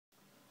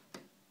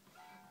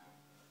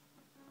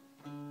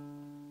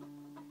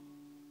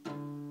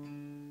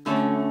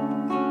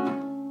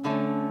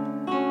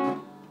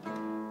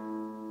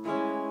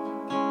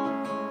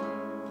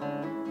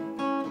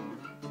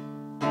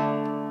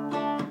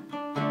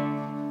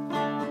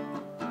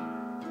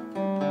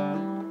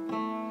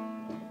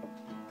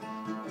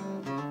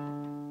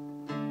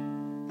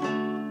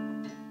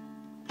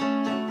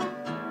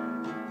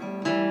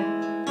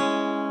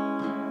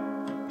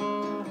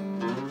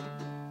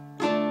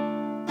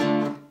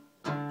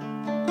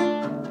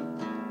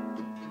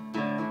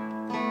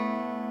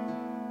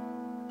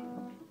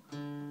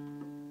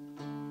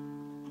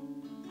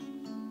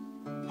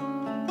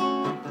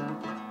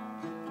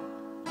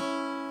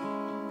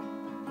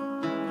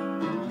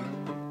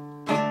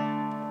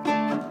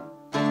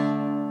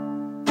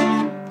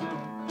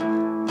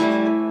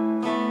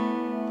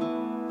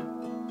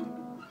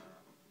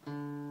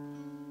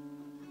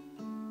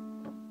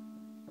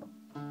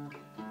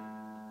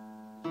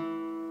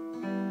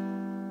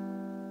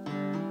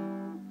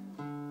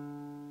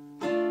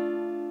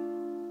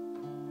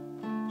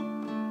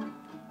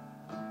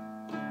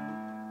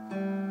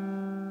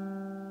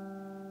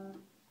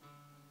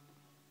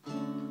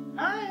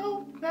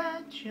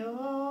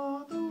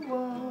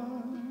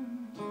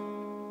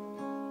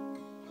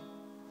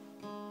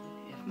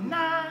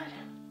not.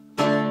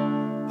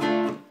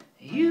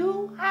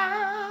 You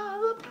are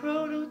the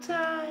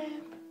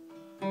prototype.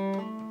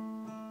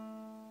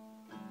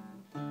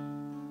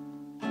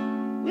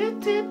 We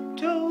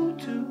tiptoe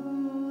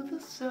to the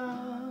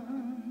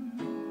sun.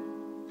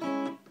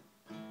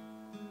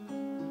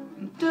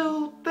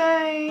 Do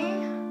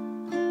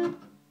things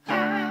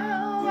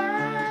how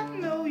I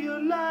know you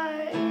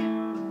like.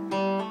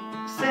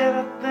 Said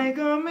I think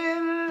I'm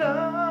in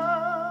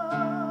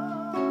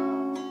love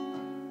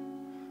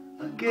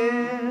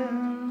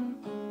again.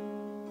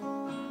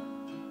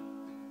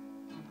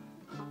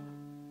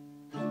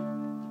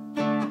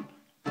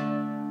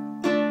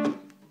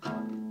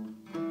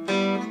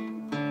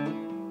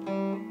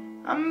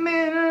 I'm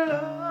in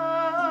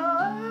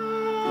love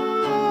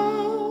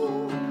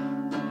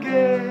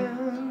again.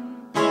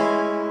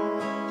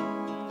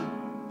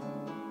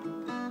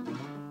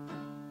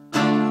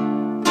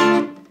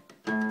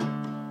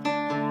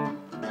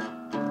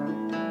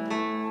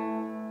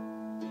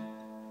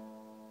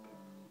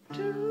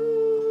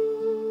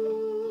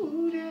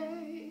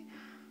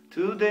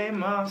 Today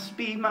must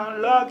be my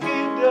lucky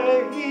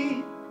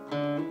day,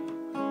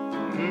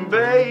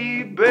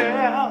 baby.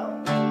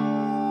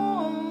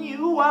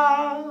 You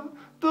are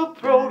the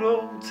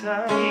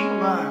prototype.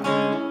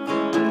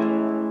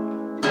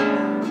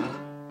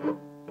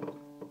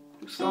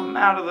 Something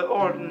out of the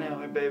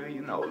ordinary, baby.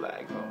 You know,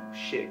 like oh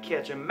shit,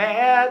 catch a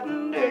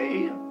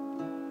matinee.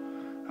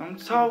 I'm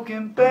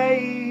talking,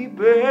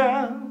 baby.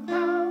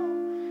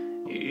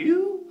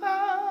 You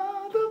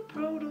are the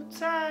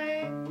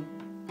prototype.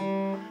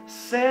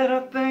 Said I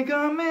think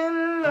I'm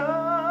in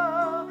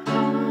love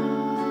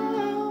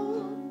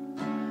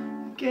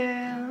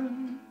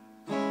again.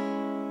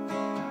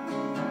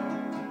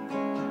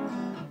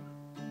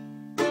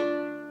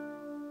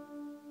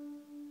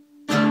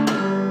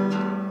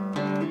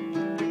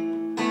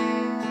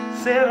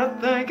 Said I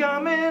think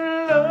I'm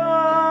in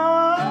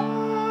love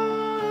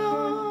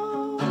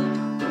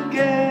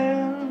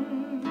again.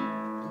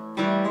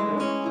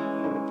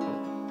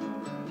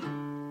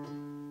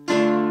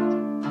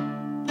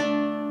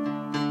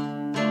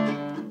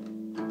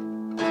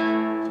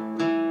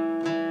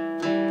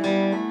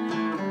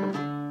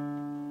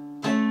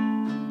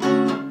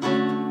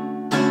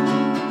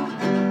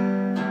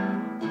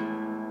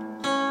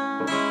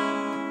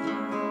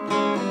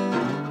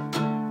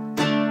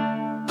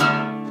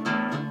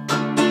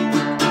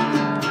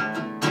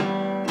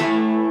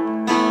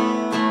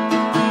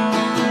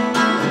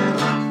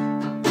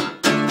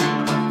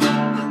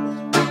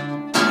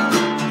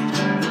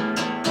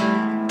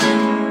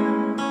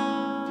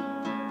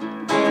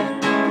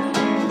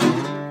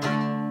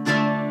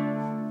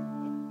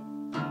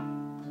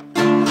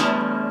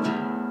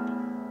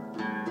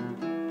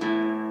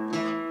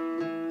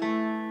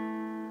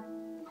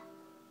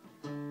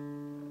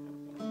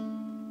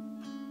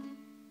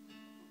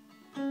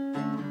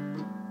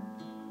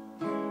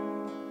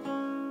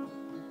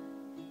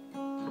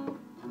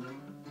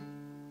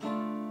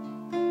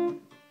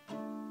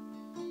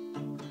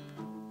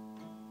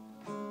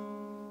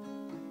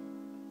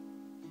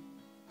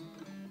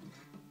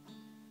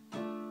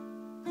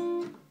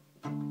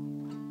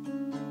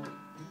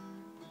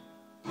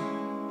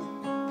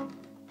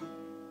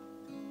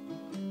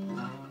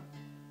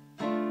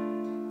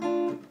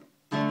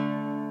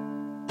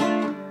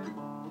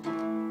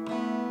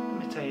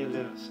 Tell you a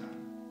little something.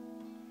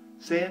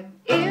 Said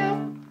if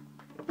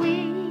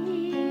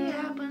we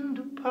happen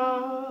to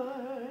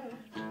part,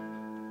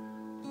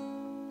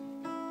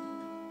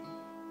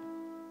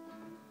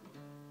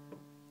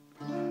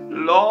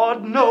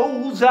 Lord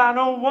knows I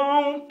don't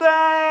want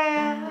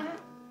that.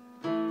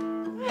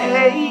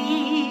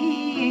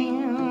 Hey,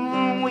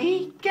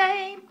 we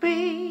can't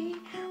be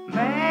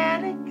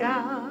mad at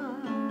God.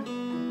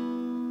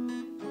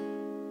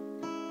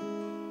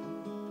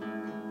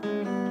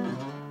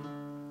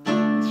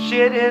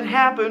 Shit, it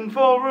happened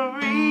for a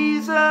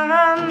reason.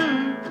 I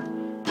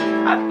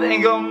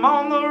think I'm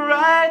on the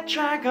right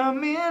track.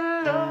 I'm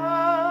in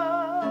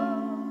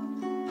love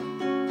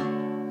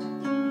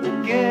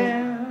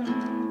again,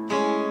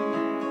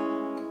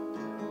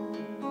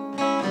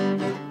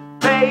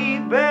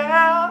 baby.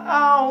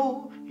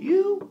 Oh,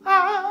 you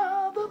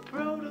are the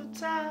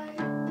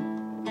prototype.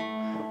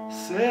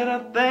 Said I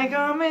think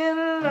I'm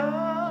in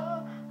love.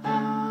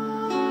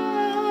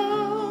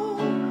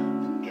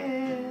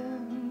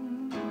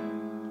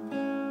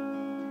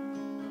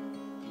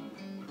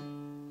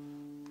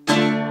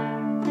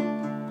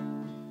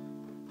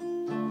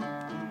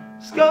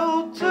 Let's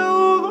go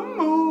to the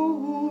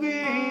movies.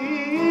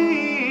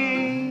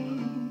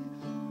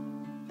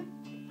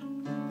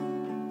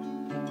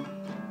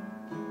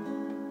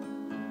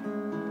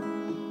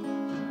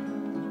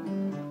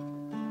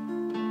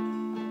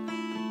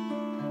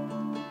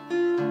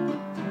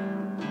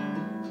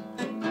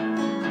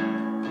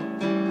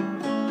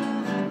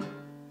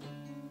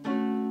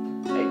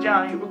 Hey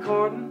John, you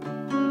recording?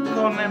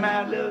 Recording them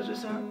ad-libs or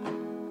something?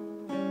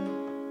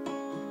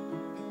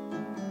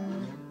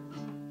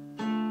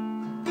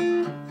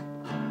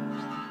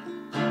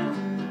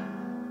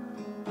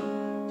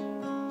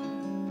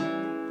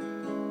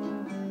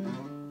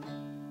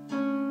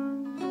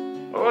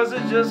 was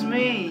it just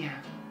me?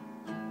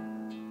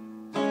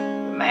 The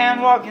man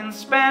walking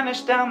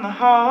Spanish down the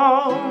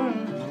hall.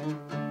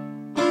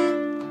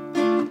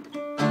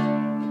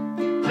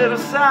 Little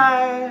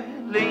side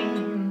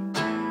lean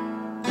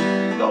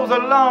goes a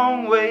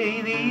long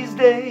way these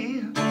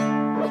days.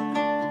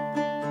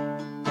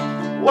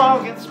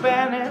 Walking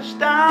Spanish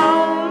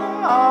down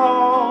the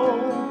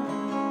hall.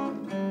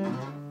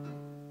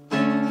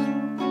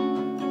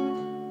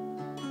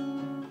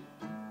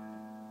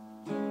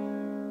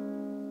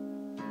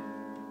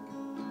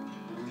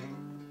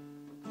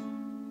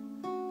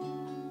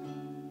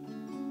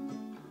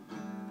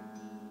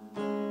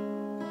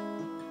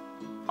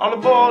 All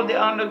aboard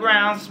the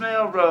Underground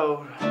Smell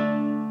Road.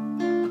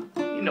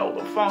 You know,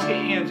 the funky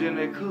engine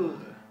that could.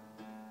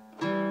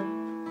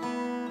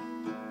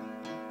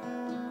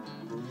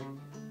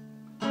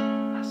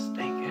 I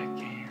think I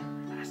can,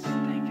 I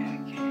think I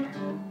can.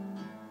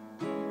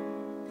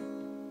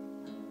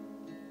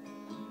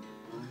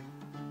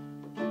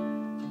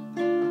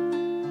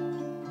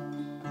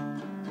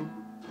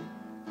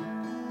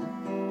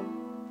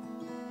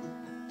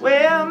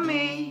 Well,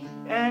 me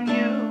and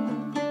you,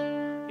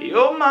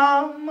 your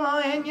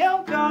mama and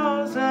your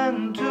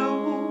cousin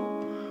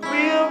too,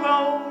 we're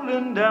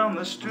rolling down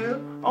the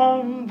strip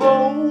on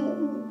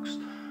Vogues,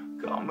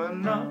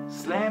 coming up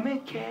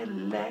slamming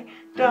Cadillac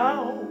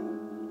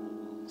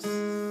dogs.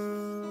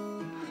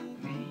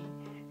 Me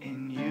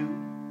and you,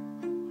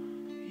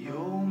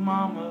 your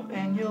mama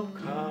and your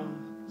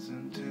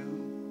cousin too,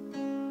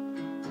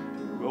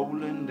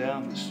 rolling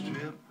down the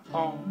strip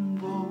on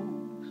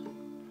Vogues,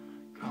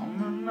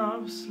 coming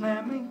up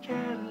slamming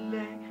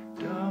Cadillac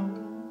dogs.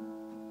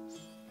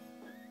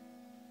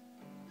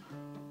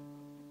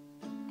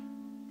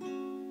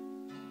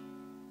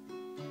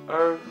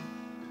 Earth,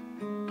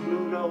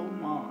 Pluto,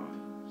 Mars.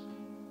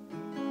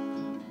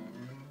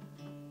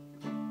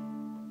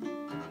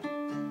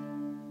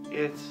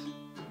 It's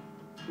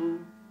who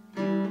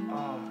you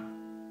are.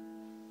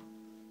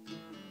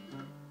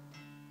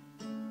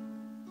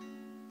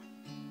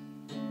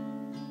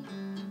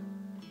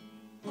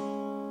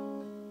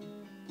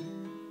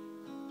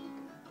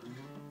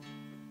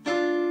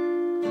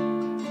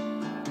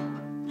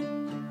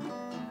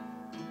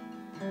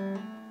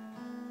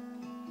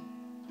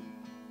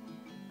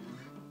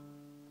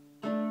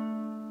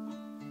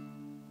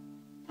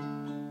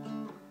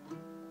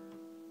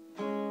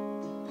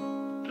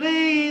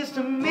 Pleased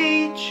to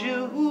meet you.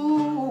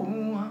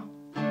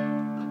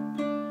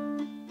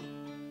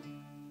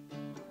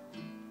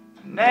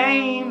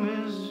 Name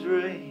is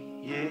Ray,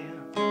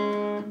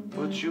 yeah,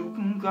 but you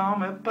can call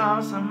me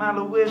Possum,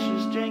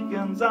 Aloysius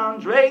Jenkins,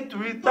 Andre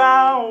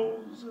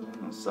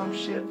 3000, or some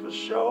shit for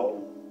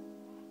sure,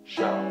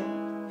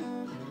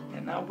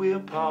 and I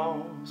will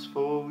pause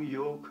for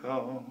your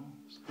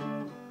calls.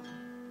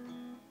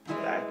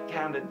 I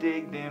kinda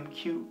dig them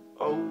cute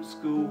old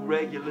school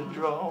regular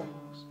draws.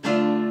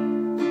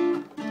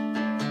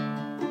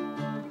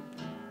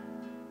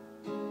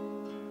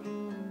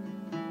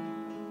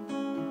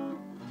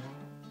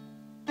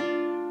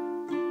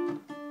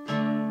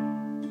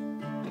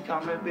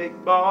 Call me big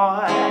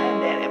boy,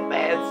 daddy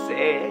bad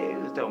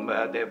says, talking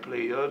about that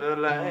play of the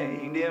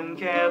line, them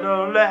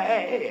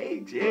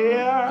Cadillacs,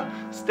 yeah.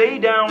 Stay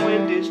down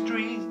with the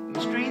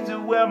streets are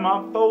where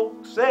my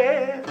folks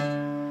at.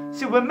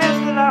 See, we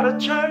missed a lot of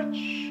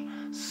church,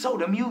 so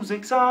the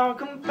music's our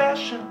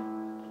confession.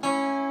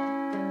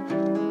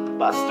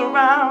 Bust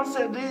around,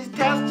 said these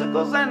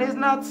testicles and these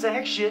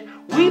nutsack shit.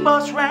 We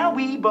bust round,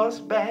 we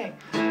bust back.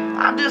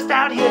 I'm just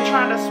out here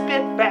trying to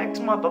spit facts,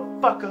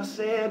 motherfucker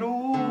said,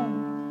 ooh.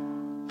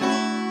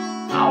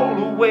 All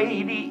the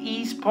way to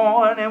East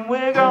Point and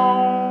we're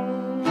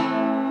gone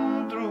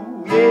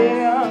through,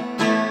 yeah.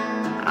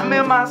 I'm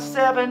in my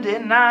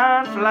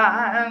 79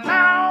 flying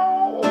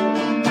now,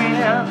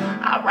 man.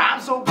 I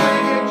rhyme so good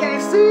you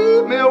can't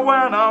see me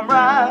when I'm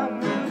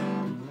rhyming.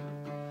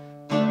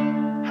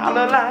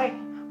 Holler like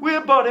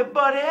we're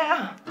buddy-buddy,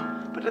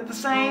 but at the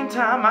same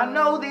time I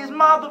know these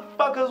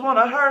motherfuckers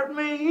wanna hurt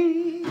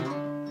me.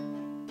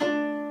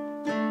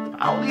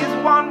 All these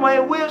one-way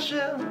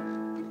wishes,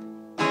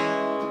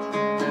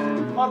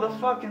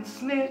 motherfucking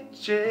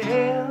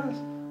snitches.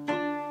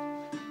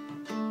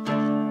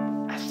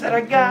 I said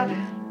I got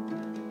it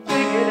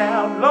figured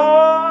out,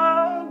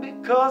 Lord,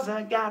 because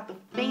I got the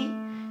feet